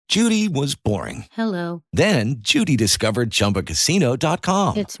Judy was boring. Hello. Then Judy discovered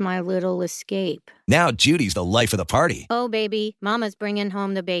ChumbaCasino.com. It's my little escape. Now Judy's the life of the party. Oh, baby, mama's bringing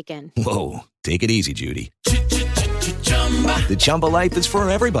home the bacon. Whoa, take it easy, Judy. The Chumba life is for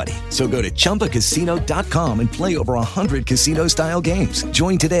everybody. So go to ChumbaCasino.com and play over 100 casino-style games.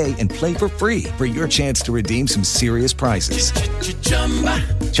 Join today and play for free for your chance to redeem some serious prizes.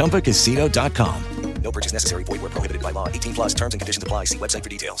 ChumbaCasino.com. No purchase necessary. Void where prohibited by law. 18 plus terms and conditions apply. See website for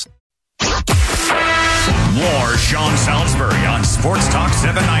details. More Sean Salisbury on Sports Talk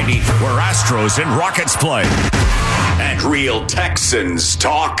 790, where Astros and Rockets play. And real Texans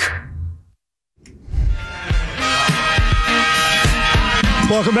talk.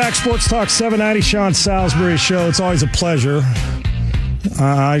 Welcome back, Sports Talk 790, Sean Salisbury Show. It's always a pleasure.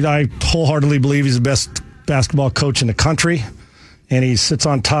 I wholeheartedly believe he's the best basketball coach in the country. And he sits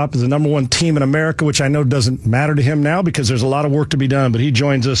on top as the number one team in America, which I know doesn't matter to him now because there's a lot of work to be done. But he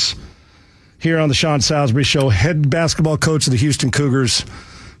joins us here on the Sean Salisbury Show, head basketball coach of the Houston Cougars,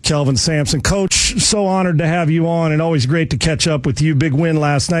 Kelvin Sampson. Coach, so honored to have you on and always great to catch up with you. Big win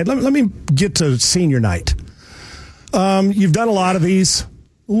last night. Let me get to senior night. You've done a lot of these.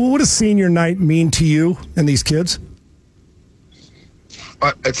 What does senior night mean to you and these kids?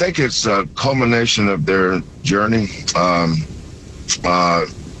 I think it's a culmination of their journey. By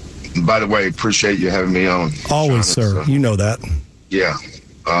the way, appreciate you having me on. Always, Sean, sir. You know that. Yeah.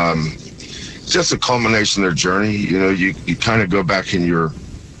 It's just a culmination of their journey. You know, you kind of go back in your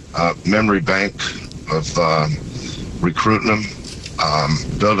memory bank of recruiting them,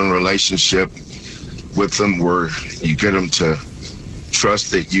 building a relationship with them where you get them to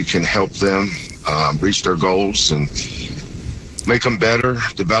trust that you can help them reach their goals and make them better,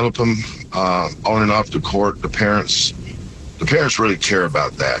 develop them on and off the court. The parents really care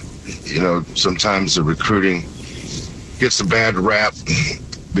about that. You know, sometimes the recruiting gets a bad rap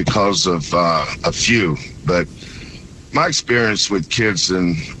because of a few. But my experience with kids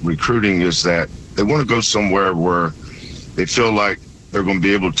in recruiting is that they want to go somewhere where they feel like they're going to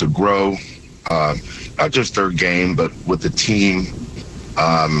be able to grow, not just their game, but with the team,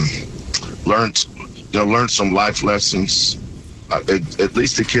 learn some life lessons, at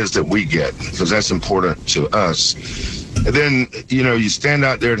least the kids that we get, because that's important to us. And then, you know, you stand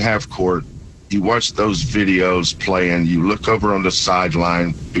out there at half court, you watch those videos playing, you look over on the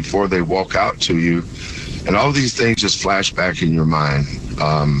sideline before they walk out to you, and all these things just flash back in your mind.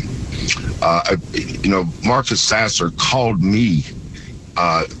 Marcus Sasser called me. He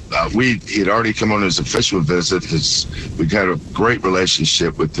had already come on his official visit. We had a great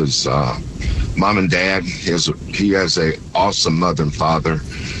relationship with his mom and dad. He has a awesome mother and father.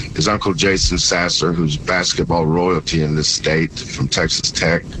 His uncle Jason Sasser, who's basketball royalty in this state from Texas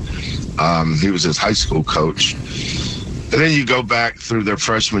Tech. He was his high school coach. And then you go back through their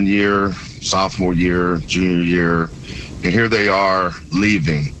freshman year, sophomore year, junior year, and here they are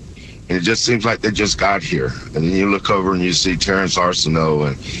leaving. And it just seems like they just got here. And then you look over and you see Terrence Arsenault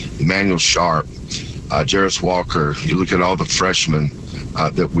and Emmanuel Sharp, Jarris Walker. You look at all the freshmen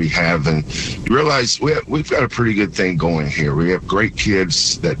that we have, and you realize we've got a pretty good thing going here. We have great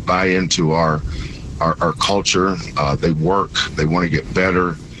kids that buy into our culture. They work. They want to get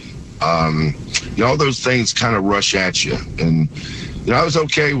better. All those things kind of rush at you. And I was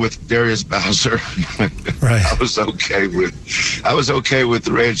okay with Darius Bowser. Right. I was okay with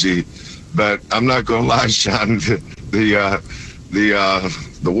Reggie, but I'm not going to lie, Sean. The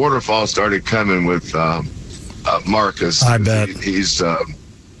waterfall started coming with Marcus. I bet he's a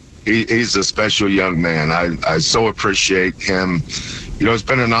special young man. I so appreciate him. You know, it's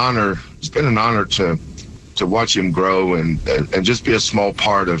been an honor. It's been an honor to watch him grow and just be a small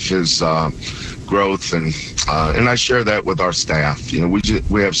part of his growth, and I share that with our staff. You know,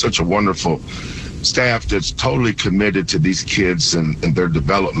 we have such a wonderful staff that's totally committed to these kids and their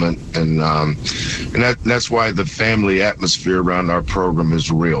development, and that's why the family atmosphere around our program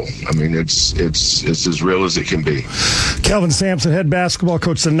is real. I mean, it's as real as it can be. Kelvin Sampson, head basketball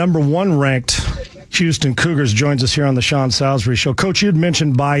coach, the number one ranked Houston Cougars, joins us here on the Sean Salisbury Show. Coach, you'd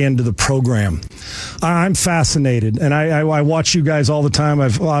mentioned buy-in to the program. I'm fascinated, and I watch you guys all the time.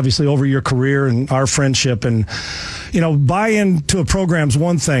 I've obviously over your career and our friendship, and buy-in to a program's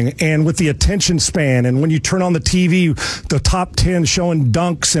one thing, and with the attention span, and when you turn on the TV, the top 10 showing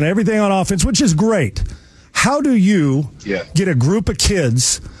dunks and everything on offense, which is great. How do you get a group of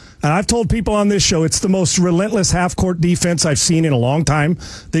kids? And I've told people on this show, it's the most relentless half-court defense I've seen in a long time,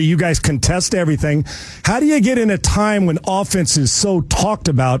 that you guys contest everything. How do you get in a time when offense is so talked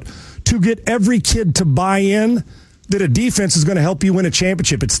about to get every kid to buy in that a defense is going to help you win a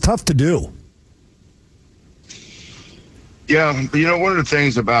championship? It's tough to do. Yeah, one of the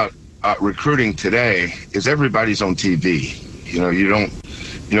things about recruiting today is everybody's on TV. You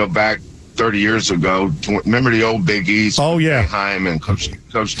don't, back 30 years ago, remember the old Big East? Oh, yeah. Heim and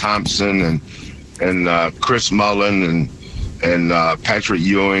Coach Thompson and Chris Mullen and Patrick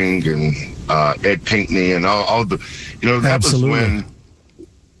Ewing and Ed Pinckney and all the, that Absolutely. was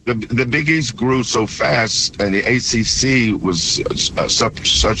when the Big East grew so fast, and the ACC was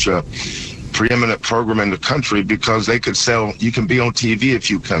such a preeminent program in the country because they could sell, you can be on TV if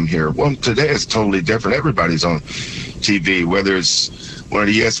you come here. Well, today it's totally different. Everybody's on TV, whether it's one of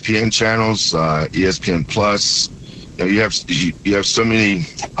the ESPN channels, ESPN Plus. You have so many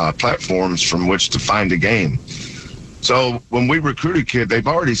platforms from which to find a game. So when we recruit a kid, they've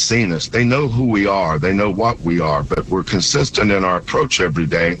already seen us. They know who we are. They know what we are, but we're consistent in our approach every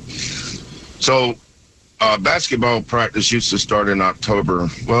day. So basketball practice used to start in October.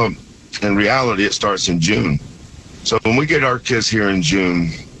 Well, in reality, it starts in June. So when we get our kids here in June,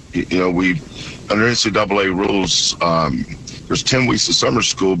 we, under NCAA rules, there's 10 weeks of summer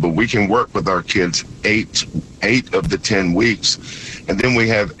school, but we can work with our kids eight of the 10 weeks. And then we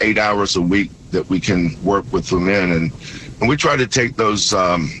have 8 hours a week that we can work with them in. And we try to take those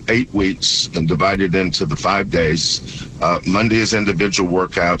 8 weeks and divide it into the 5 days. Monday is individual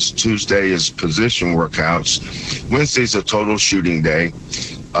workouts. Tuesday is position workouts. Wednesday's a total shooting day.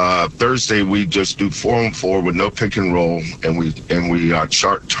 Thursday we just do 4-on-4 with no pick and roll, and we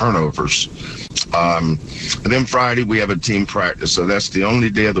chart turnovers. And then Friday we have a team practice, so that's the only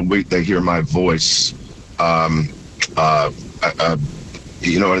day of the week they hear my voice.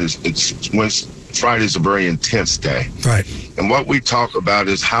 It's when Friday's a very intense day. Right. And what we talk about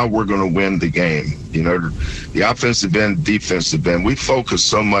is how we're going to win the game. The offensive end, defensive end. We focus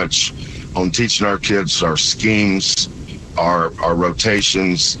so much on teaching our kids our schemes, our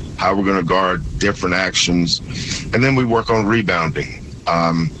rotations, how we're going to guard different actions, and then we work on rebounding.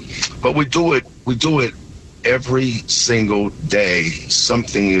 But we do it every single day.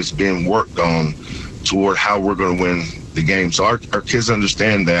 Something is being worked on toward how we're going to win the game. So our kids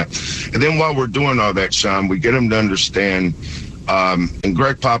understand that. And then while we're doing all that, Sean, we get them to understand, and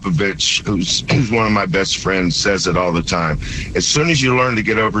Greg Popovich, who's one of my best friends, says it all the time. As soon as you learn to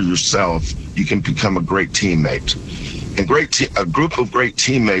get over yourself, you can become a great teammate. And a group of great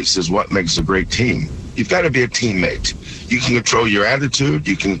teammates is what makes a great team. You've got to be a teammate. You can control your attitude,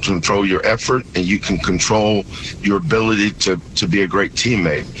 you can control your effort, and you can control your ability to be a great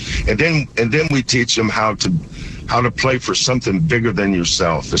teammate. And then we teach them how to play for something bigger than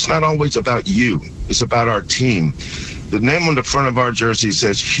yourself. It's not always about you. It's about our team. The name on the front of our jersey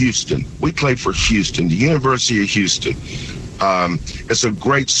says Houston. We play for Houston, the University of Houston. It's a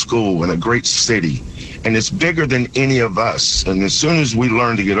great school and a great city, and it's bigger than any of us. And as soon as we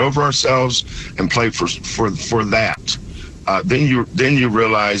learn to get over ourselves and play for that, then you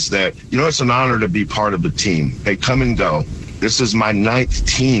realize that, it's an honor to be part of the team. They come and go. This is my 9th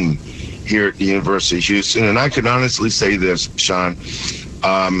team here at the University of Houston, and I can honestly say this, Sean,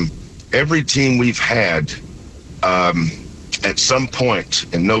 every team we've had at some point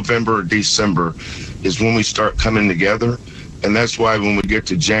in November or December is when we start coming together. And that's why when we get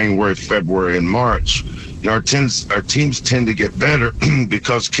to January, February, and March, our teams tend to get better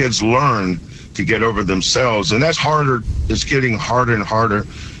because kids learn to get over themselves. And that's harder. It's getting harder and harder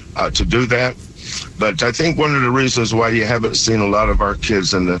to do that. But I think one of the reasons why you haven't seen a lot of our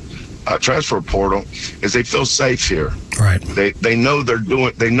kids in the transfer portal is they feel safe here. Right. They know they're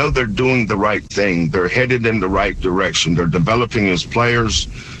doing the right thing. They're headed in the right direction. They're developing as players.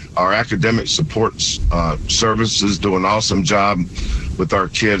 Our academic support services do an awesome job with our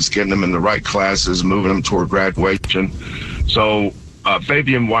kids, getting them in the right classes, moving them toward graduation. So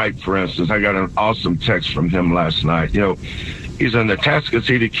Fabian White, for instance, I got an awesome text from him last night. He's an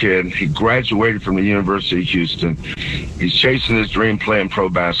Atascocita kid. He graduated from the University of Houston. He's chasing his dream playing pro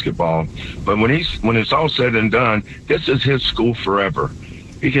basketball. But when it's all said and done, this is his school forever.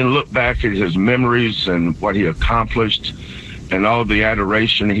 He can look back at his memories and what he accomplished and all the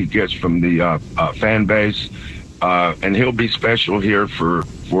adoration he gets from the fan base. And he'll be special here for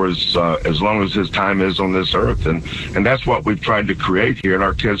as long as his time is on this earth. And that's what we've tried to create here, and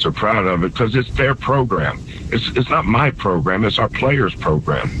our kids are proud of it because it's their program. It's not my program. It's our players'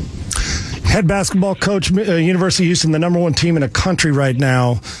 program. Head basketball coach, University of Houston, the #1 team in the country right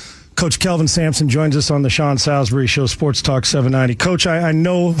now. Coach Kelvin Sampson joins us on the Sean Salisbury Show, Sports Talk 790. Coach, I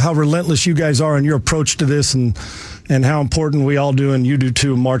know how relentless you guys are in your approach to this and how important we all do, and you do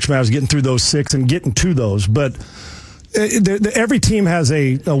too, March Madness, getting through those 6 and getting to those. But every team has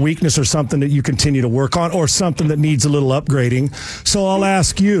a weakness or something that you continue to work on or something that needs a little upgrading. So I'll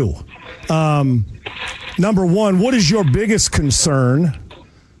ask you, Number one, what is your biggest concern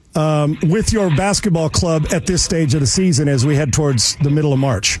with your basketball club at this stage of the season as we head towards the middle of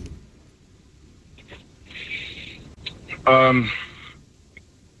March? Well,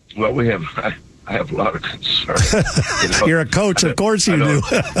 I have a lot of concern. You're a coach, of course you do.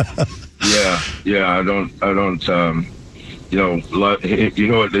 Yeah. I don't. You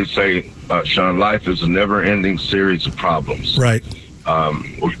know what they say, Sean. Life is a never-ending series of problems. Right.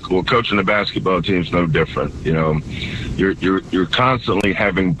 Well, coaching a basketball team is no different. You know, you're constantly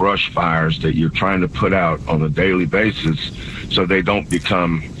having brush fires that you're trying to put out on a daily basis, so they don't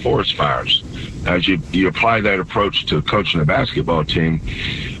become forest fires. As you apply that approach to coaching a basketball team,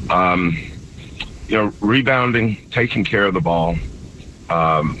 rebounding, taking care of the ball,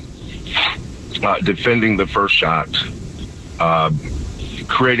 defending the first shot,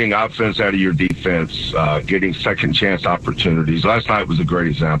 creating offense out of your defense, getting second chance opportunities. Last night was a great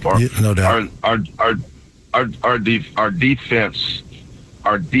example. No doubt. Our defense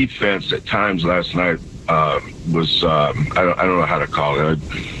at times last night was I don't know how to call it.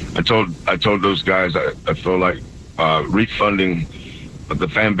 I told those guys I feel like refunding the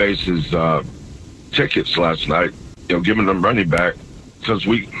fan base's tickets last night, giving them running back, because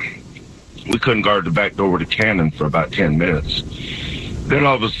we couldn't guard the back door with a cannon for about 10 minutes. Then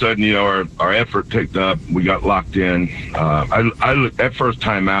all of a sudden, our effort picked up. We got locked in. I looked that first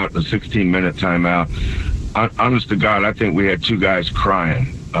timeout, the 16-minute timeout. Honest to God, I think we had two guys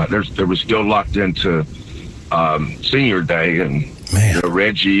crying. They were still locked into senior day, and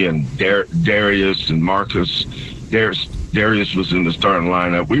Reggie and Darius and Marcus. Darius was in the starting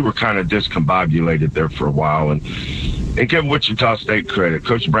lineup. We were kind of discombobulated there for a while, and give Wichita State credit.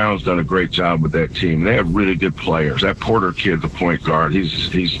 Coach Brown's done a great job with that team. They have really good players. That Porter kid, the point guard, he's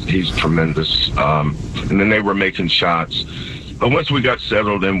tremendous. And then they were making shots. But once we got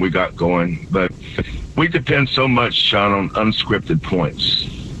settled in, we got going. But we depend so much, Sean, on unscripted points.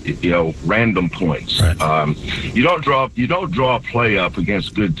 Random points. Right. You don't draw a play up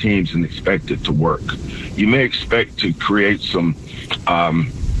against good teams and expect it to work. You may expect to create some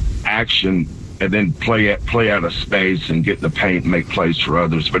action and then play out of space and get in the paint and make plays for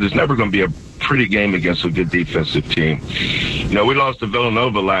others. But it's never going to be a pretty game against a good defensive team. We lost to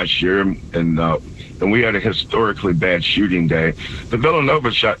Villanova last year, and we had a historically bad shooting day. But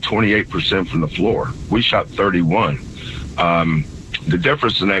Villanova shot 28% from the floor. We shot 31%. The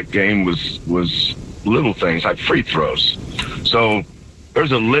difference in that game was little things like free throws. So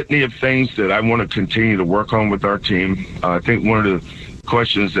there's a litany of things that I want to continue to work on with our team. I think one of the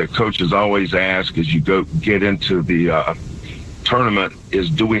questions that coaches always ask as you get into the tournament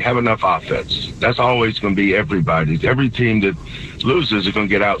is, do we have enough offense? That's always going to be everybody's. Every team that loses is going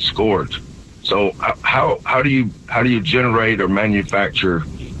to get outscored. So how do you generate or manufacture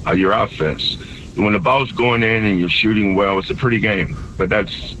your offense? When the ball's going in and you're shooting well, it's a pretty game. But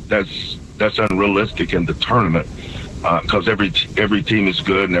that's unrealistic in the tournament because every team is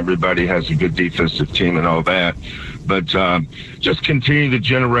good and everybody has a good defensive team and all that. But just continue to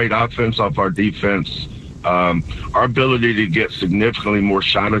generate offense off our defense. Our ability to get significantly more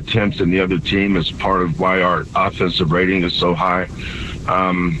shot attempts than the other team is part of why our offensive rating is so high.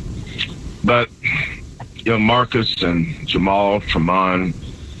 But Marcus and Jamal, Tremont,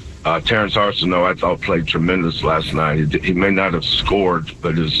 Terrence Arsenault, I thought played tremendous last night. He may not have scored,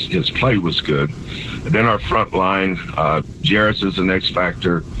 but his play was good. And then our front line, Jarris is an X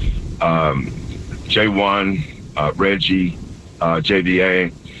factor. J1, Reggie,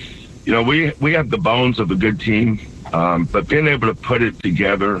 JVA. We have the bones of a good team, but being able to put it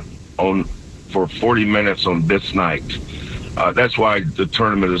together for 40 minutes on this night, that's why the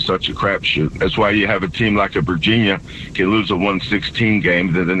tournament is such a crapshoot. That's why you have a team like a Virginia can lose a 116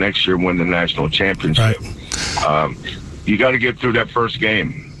 game, then the next year win the national championship. Right. You got to get through that first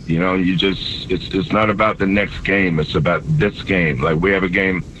game. It's not about the next game. It's about this game. Like we have a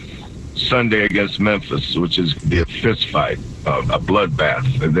game Sunday against Memphis, which is a fist fight, a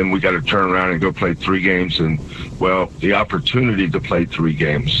bloodbath. And then we got to turn around and go play 3 games. And, the opportunity to play 3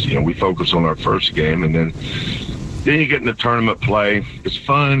 games, we focus on our first game. And then you get in the tournament play. It's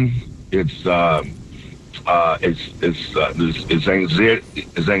fun. It's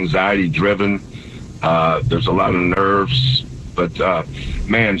anxiety driven. There's a lot of nerves. But,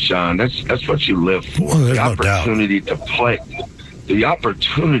 man, Sean, that's what you live for. Well, the opportunity to play. The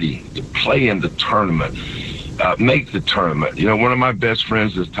opportunity to play in the tournament, make the tournament. One of my best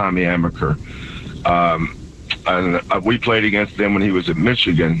friends is Tommy Amaker. And we played against them when he was at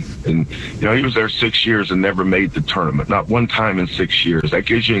Michigan. And, he was there 6 years and never made the tournament. Not one time in 6 years. That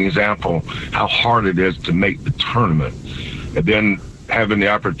gives you an example how hard it is to make the tournament. And having the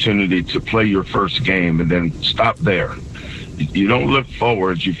opportunity to play your first game and then stop there. You don't look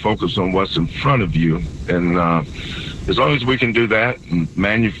forwards, you focus on what's in front of you. And as long as we can do that and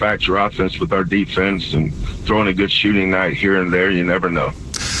manufacture offense with our defense and throw in a good shooting night here and there, you never know.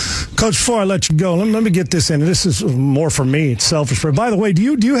 Coach, before I let you go, let me get this in. This is more for me. It's selfish. But by the way, do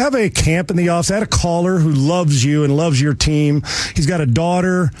you have a camp in the office? I had a caller who loves you and loves your team. He's got a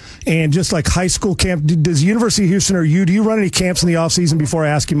daughter, and just like high school camp, does University of Houston or do you run any camps in the offseason before I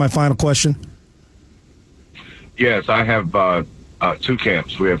ask you my final question? Yes, I have 2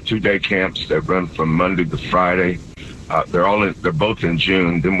 camps. We have 2-day camps that run from Monday to Friday. They're both in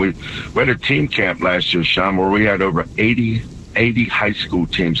June. Then we had a team camp last year, Sean, where we had over 80 high school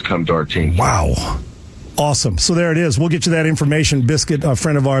teams come to our team. Wow. Awesome. So there it is. We'll get you that information. Biscuit, a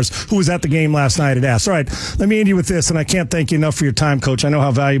friend of ours who was at the game last night, had asked. All right, let me end you with this, and I can't thank you enough for your time, Coach. I know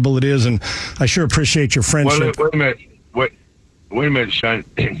how valuable it is, and I sure appreciate your friendship. Wait a minute, Sean.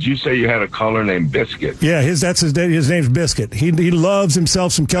 Did you say you had a caller named Biscuit? Yeah, his name's Biscuit. He loves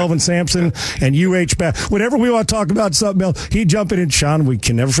himself some Kelvin Sampson and UH. Whenever we want to talk about something else, he'd jump in and, Sean, we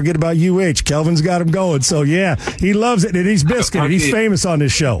can never forget about UH. Kelvin's got him going. So, yeah, he loves it, and he's Biscuit. And he's famous on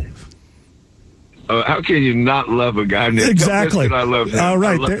this show. How can you not love a guy named Exactly. Biscuit? I love him. All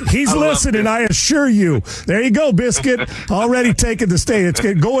right. He's listening, I assure you. There you go, Biscuit. Already taking the state. It's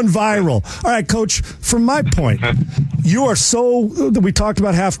going viral. All right, Coach, from my point, you are we talked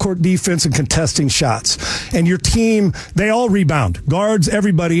about half-court defense and contesting shots. And your team, they all rebound. Guards,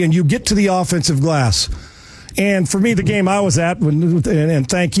 everybody, and you get to the offensive glass. And for me, the game I was at, and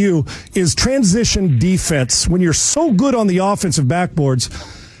thank you, is transition defense. When you're so good on the offensive backboards,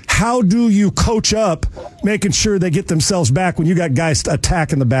 how do you coach up making sure they get themselves back when you got guys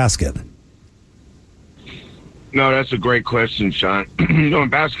attacking the basket? No, that's a great question, Sean. In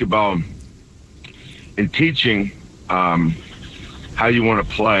basketball, in teaching how you want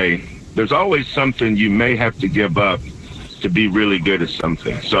to play, there's always something you may have to give up to be really good at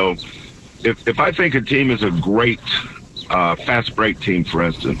something. So if I think a team is a great fast break team, for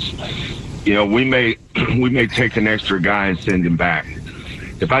instance, we may take an extra guy and send him back.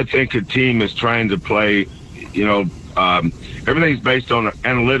 If I think a team is trying to play, everything's based on,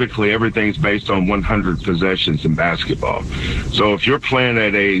 analytically, everything's based on 100 possessions in basketball. So if you're playing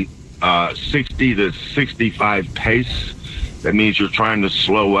at a 60 to 65 pace, that means you're trying to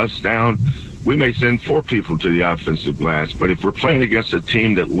slow us down. We may send 4 people to the offensive glass. But if we're playing against a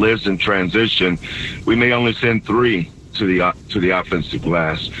team that lives in transition, we may only send 3 to the offensive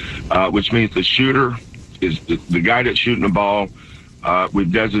glass, which means the shooter is the guy that's shooting the ball.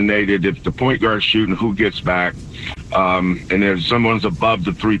 We've designated if the point guard's shooting, who gets back. And if someone's above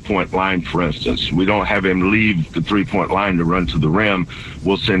the 3-point line, for instance, we don't have him leave the 3-point line to run to the rim.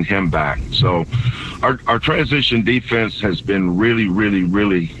 We'll send him back. So our transition defense has been really, really,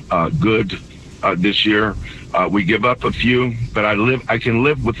 really good this year. We give up a few, but I can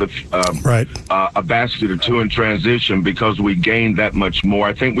live with a basket or 2 in transition because we gained that much more.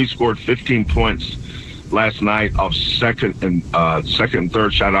 I think we scored 15 points last night off second and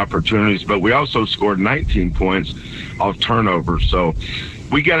third shot opportunities, but we also scored 19 points off turnovers. So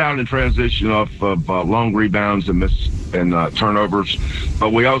we get out in transition off of long rebounds and turnovers,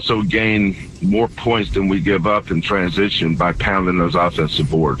 but we also gain more points than we give up in transition by pounding those offensive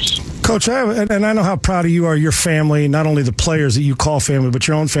boards. Coach, I know how proud of you are, your family, not only the players that you call family, but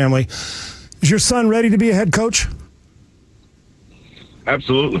your own family. Is your son ready to be a head coach?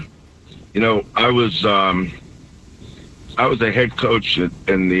 Absolutely. I was a head coach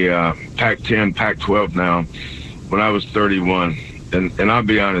in the Pac-10, Pac-12 now when I was 31. And I'll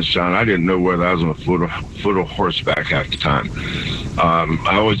be honest, Sean, I didn't know whether I was on a foot or horseback half the time.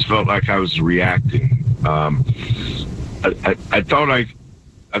 I always felt like I was reacting. I thought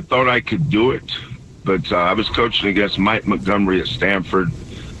I could do it, but I was coaching against Mike Montgomery at Stanford,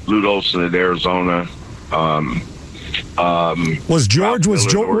 Lute Olson at Arizona. Who was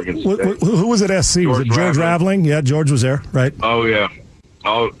at SC? Was it George Raveling? Yeah, George was there, right? Oh, yeah.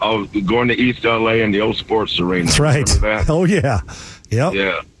 Going to East LA in the old sports arena. That's right. That? Oh, yeah.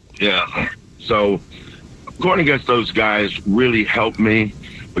 Yep. Yeah. So going against those guys really helped me.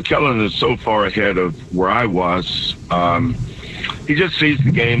 But Kelvin is so far ahead of where I was. He just sees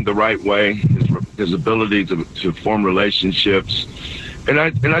the game the right way, his ability to form relationships. And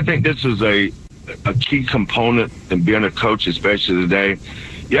I think this is a key component in being a coach, especially today.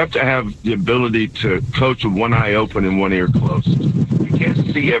 You have to have the ability to coach with one eye open and one ear closed. You can't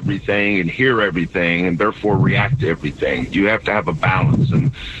see everything and hear everything and therefore react to everything. You have to have a balance,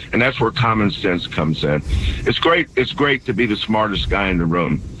 and that's where common sense comes in. It's great to be the smartest guy in the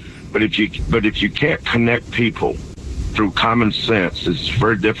room, but if you can't connect people through common sense, it's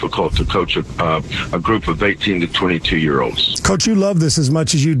very difficult to coach a group of 18 to 22-year-olds. Coach, you love this as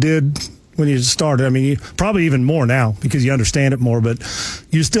much as you did when you started. I mean, you probably even more now because you understand it more, but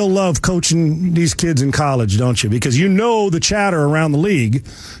you still love coaching these kids in college, don't you? Because you know the chatter around the league,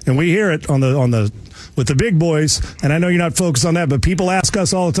 and we hear it with the big boys, and I know you're not focused on that, but people ask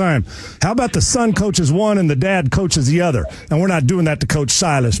us all the time, how about the son coaches one and the dad coaches the other? And we're not doing that to Coach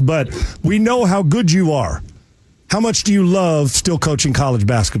Silas, but we know how good you are. How much do you love still coaching college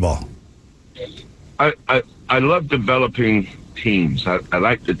basketball? I love developing teams. I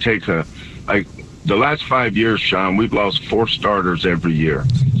like to take the last 5 years, Sean, we've lost 4 starters every year.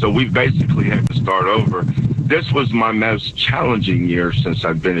 So we basically had to start over. This was my most challenging year since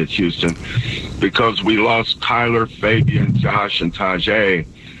I've been at Houston because we lost Tyler, Fabian, Josh, and Tajay.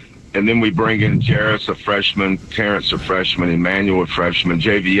 And then we bring in Jarris, a freshman, Terrence, a freshman, Emmanuel, a freshman,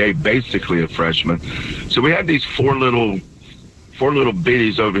 JVA, basically a freshman. So we had these four little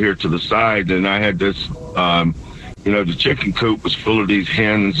biddies over here to the side, and I had this, the chicken coop was full of these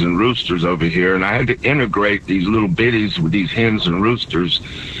hens and roosters over here, and I had to integrate these little biddies with these hens and roosters,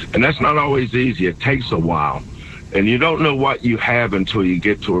 and that's not always easy. It takes a while, and you don't know what you have until you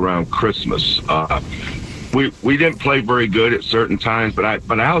get to around Christmas. We didn't play very good at certain times, but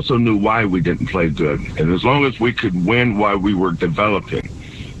I also knew why we didn't play good. And as long as we could win while we were developing,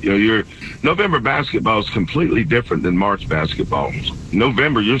 your November basketball is completely different than March basketball.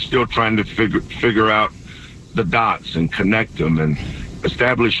 November, you're still trying to figure out the dots and connect them and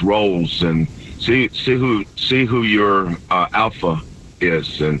establish roles and see who your alpha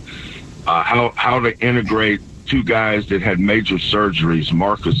is and how to integrate 2 guys that had major surgeries,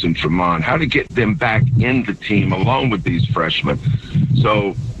 Marcus and Tremont, how to get them back in the team along with these freshmen.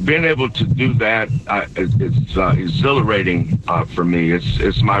 So being able to do that, it's exhilarating for me.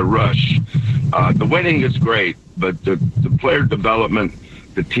 It's my rush. The winning is great, but the player development,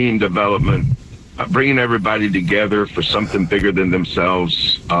 the team development, bringing everybody together for something bigger than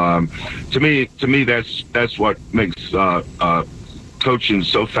themselves. To me, that's what makes coaching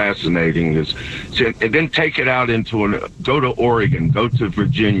so fascinating. And then take it out go to Oregon, go to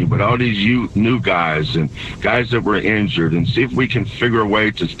Virginia with all these new guys and guys that were injured, and see if we can figure a way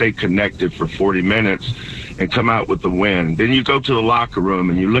to stay connected for 40 minutes and come out with the win. Then you go to the locker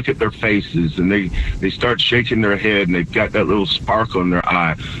room and you look at their faces and they start shaking their head and they've got that little sparkle in their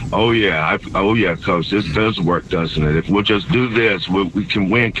eye. Oh yeah, coach, this does work, doesn't it? If we'll just do this, we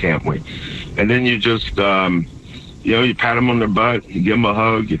can win, can't we? And then you just you pat them on their butt, you give them a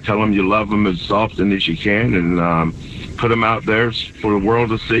hug, you tell them you love them as often as you can, and put them out there for the world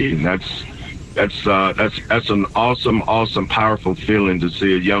to see. And that's an awesome, powerful feeling to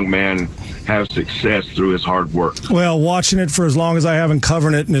see a young man have success through his hard work. Well, watching it for as long as I have and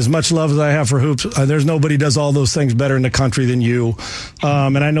covering it, and as much love as I have for hoops, there's nobody does all those things better in the country than you.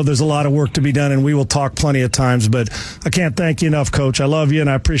 And I know there's a lot of work to be done, and we will talk plenty of times, but I can't thank you enough, Coach. I love you,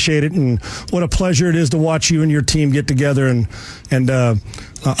 and I appreciate it, and what a pleasure it is to watch you and your team get together, and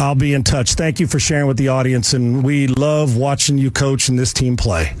I'll be in touch. Thank you for sharing with the audience, and we love watching you coach and this team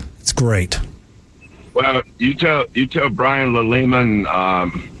play. It's great. Well, you tell Brian LaLima and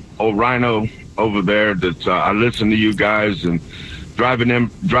old Rhino over there that I listen to you guys, and driving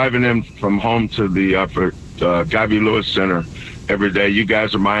them from home to the Gabby Lewis Center every day. You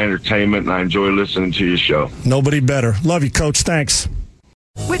guys are my entertainment, and I enjoy listening to your show. Nobody better. Love you, Coach. Thanks.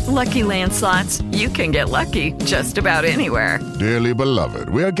 With Lucky Land Slots, you can get lucky just about anywhere. Dearly beloved,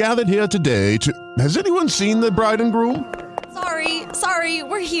 we are gathered here today to... Has anyone seen the bride and groom? Sorry,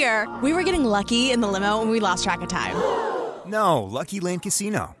 we're here. We were getting lucky in the limo and we lost track of time. No, Lucky Land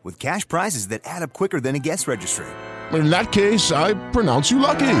Casino, with cash prizes that add up quicker than a guest registry. In that case, I pronounce you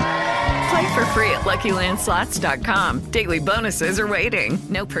lucky. Play for free at LuckyLandSlots.com. Daily bonuses are waiting.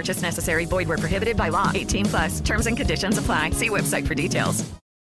 No purchase necessary. Void where prohibited by law. 18+. Terms and conditions apply. See website for details.